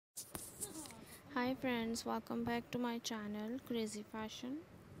Hi friends, welcome back to my channel Crazy Fashion.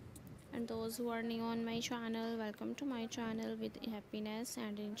 And those who are new on my channel, welcome to my channel with happiness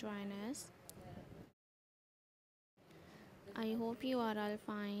and enjoyness. I hope you are all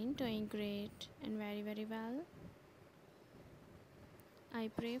fine, doing great and very well. I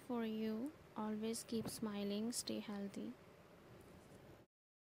pray for you. Always keep smiling, stay healthy.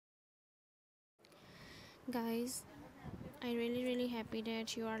 Guys, I really happy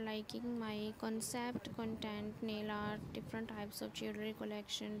that you are liking my concept, content, nail art, different types of jewelry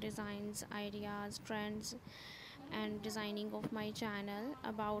collection, designs, ideas, trends and designing of my channel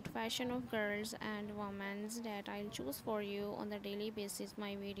about fashion of girls and women that I'll choose for you on the daily basis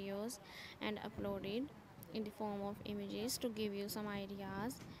my videos and upload it in the form of images to give you some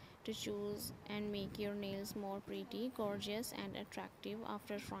ideas to choose and make your nails more pretty, gorgeous and attractive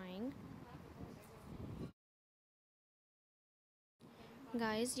after trying.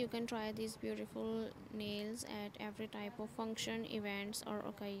 Guys, you can try these beautiful nails at every type of function, events or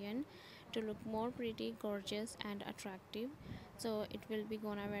occasion to look more pretty, gorgeous and attractive. So it will be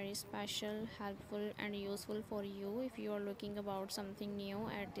gonna very special, helpful and useful for you if you are looking about something new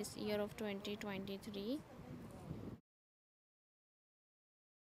at this year of 2023.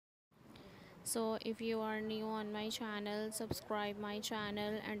 So if you are new on my channel, subscribe my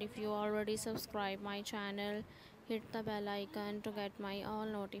channel, and if you already subscribe my channel, hit the bell icon to get my all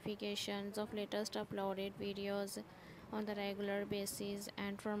notifications of latest uploaded videos on the regular basis.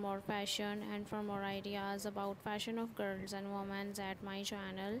 And for more fashion and for more ideas about fashion of girls and women at my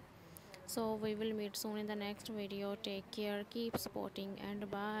channel. So we will meet soon in the next video. Take care, keep supporting and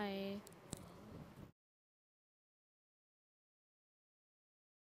bye.